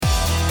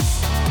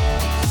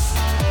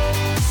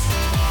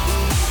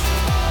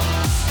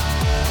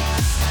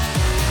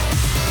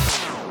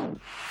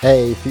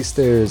Hey,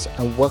 Feasters,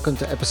 and welcome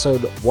to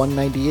episode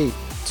 198,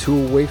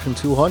 2 away from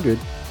 200.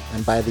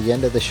 And by the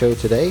end of the show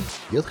today,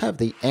 you'll have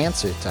the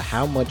answer to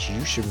how much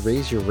you should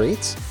raise your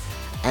rates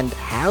and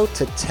how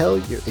to tell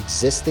your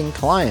existing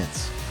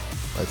clients.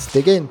 Let's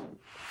dig in.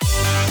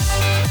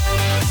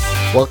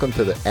 Welcome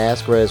to the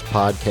Ask Rez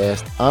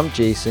podcast. I'm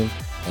Jason,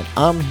 and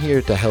I'm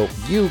here to help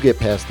you get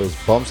past those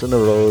bumps in the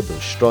road,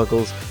 those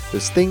struggles,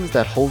 those things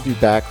that hold you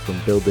back from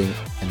building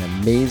an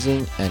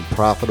amazing and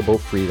profitable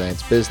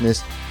freelance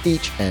business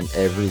each and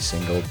every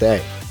single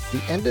day.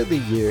 The end of the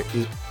year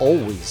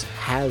always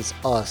has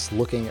us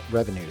looking at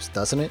revenues,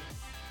 doesn't it?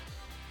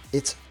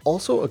 It's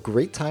also a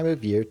great time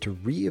of year to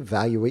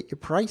reevaluate your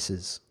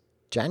prices.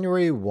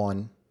 January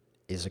 1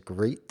 is a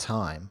great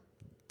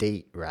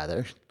date,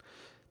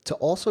 to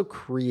also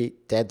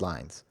create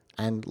deadlines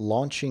and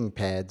launching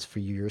pads for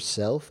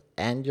yourself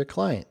and your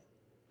client.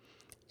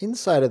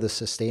 Inside of the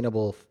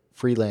Sustainable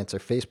Freelancer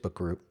Facebook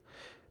group,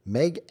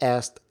 Meg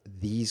asked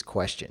these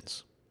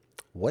questions.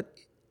 What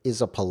is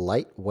a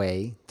polite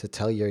way to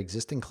tell your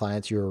existing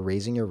clients you are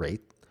raising your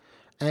rate?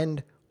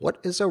 And what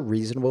is a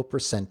reasonable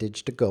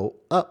percentage to go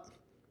up?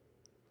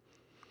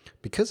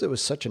 Because it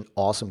was such an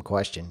awesome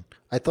question,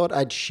 I thought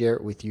I'd share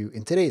it with you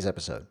in today's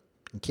episode,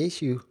 in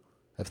case you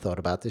have thought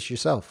about this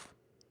yourself.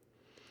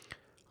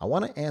 I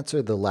want to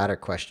answer the latter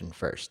question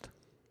first.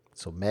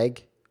 So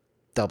Meg,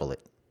 double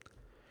it.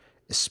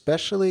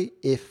 Especially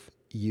if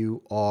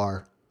you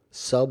are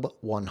sub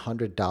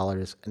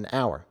 $100 an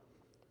hour.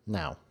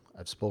 Now,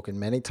 I've spoken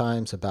many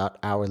times about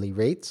hourly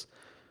rates,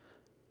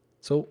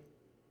 so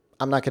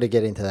I'm not going to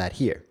get into that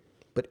here.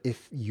 But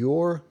if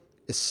you're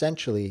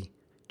essentially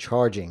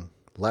charging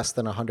less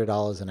than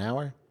 $100 an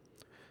hour,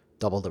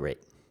 double the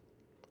rate.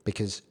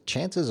 Because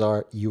chances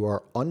are you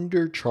are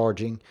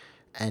undercharging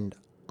and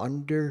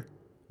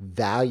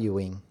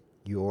undervaluing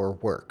your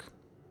work.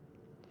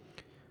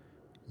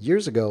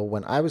 Years ago,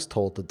 when I was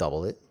told to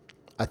double it,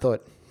 I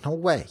thought, no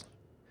way.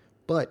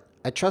 But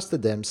I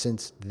trusted them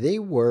since they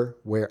were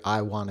where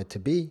I wanted to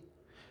be,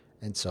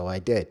 and so I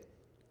did. It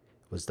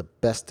was the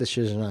best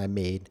decision I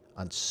made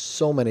on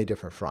so many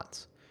different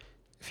fronts.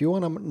 If you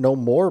want to know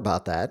more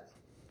about that,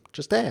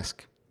 just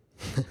ask.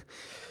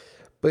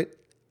 But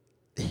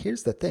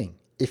here's the thing.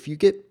 If you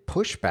get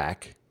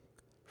pushback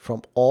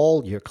from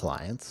all your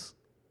clients,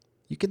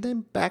 you can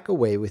then back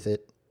away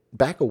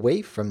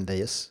from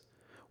this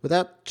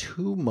without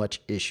too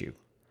much issue.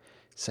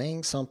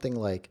 Saying something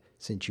like,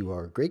 since you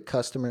are a great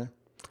customer,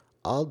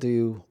 I'll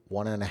do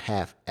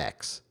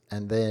 1.5x.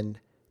 And then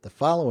the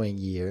following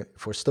year,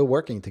 if we're still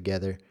working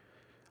together,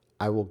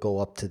 I will go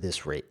up to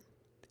this rate.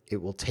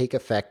 It will take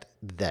effect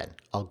then.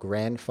 I'll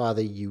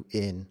grandfather you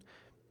in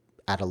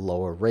at a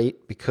lower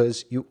rate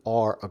because you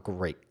are a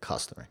great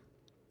customer.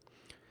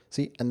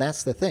 See, and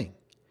that's the thing.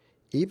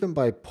 Even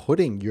by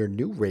putting your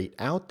new rate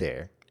out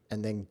there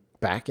and then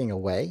backing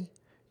away,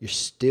 you're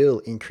still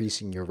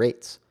increasing your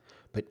rates.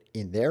 But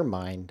in their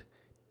mind,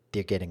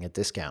 they're getting a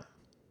discount.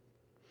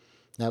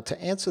 Now,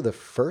 to answer the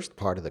first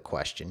part of the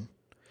question,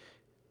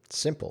 it's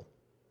simple.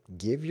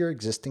 Give your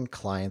existing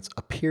clients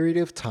a period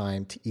of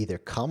time to either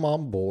come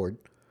on board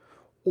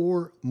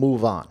or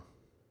move on.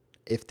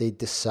 If they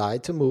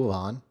decide to move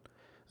on,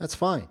 that's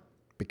fine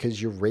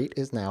because your rate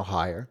is now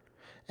higher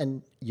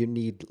and you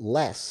need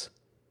less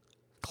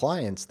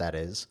clients, that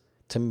is,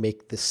 to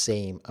make the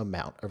same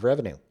amount of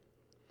revenue.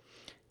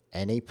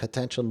 Any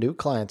potential new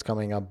clients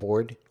coming on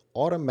board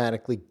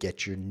automatically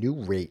get your new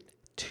rate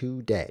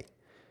today.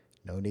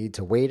 No need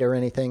to wait or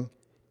anything.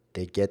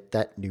 They get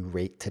that new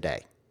rate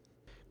today.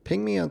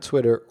 Ping me on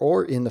Twitter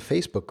or in the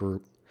Facebook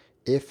group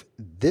if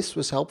this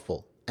was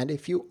helpful and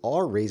if you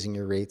are raising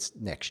your rates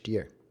next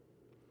year.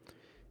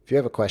 If you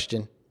have a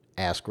question,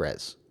 ask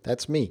Rez.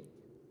 That's me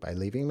by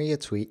leaving me a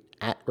tweet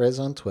at Rez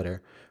on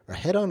Twitter or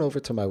head on over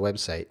to my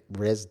website,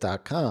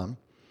 rez.com,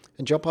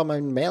 and jump on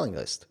my mailing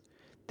list.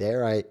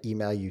 There I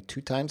email you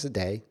 2 times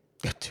a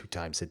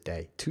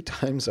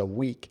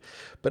week.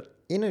 But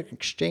in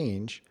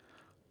exchange,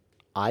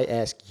 I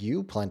ask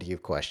you plenty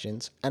of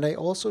questions, and I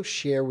also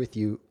share with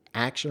you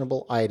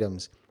actionable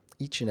items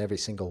each and every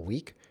single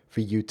week for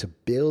you to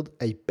build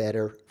a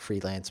better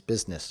freelance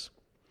business.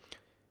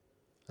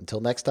 Until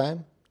next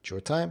time, it's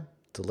your time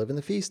to live in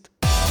the feast.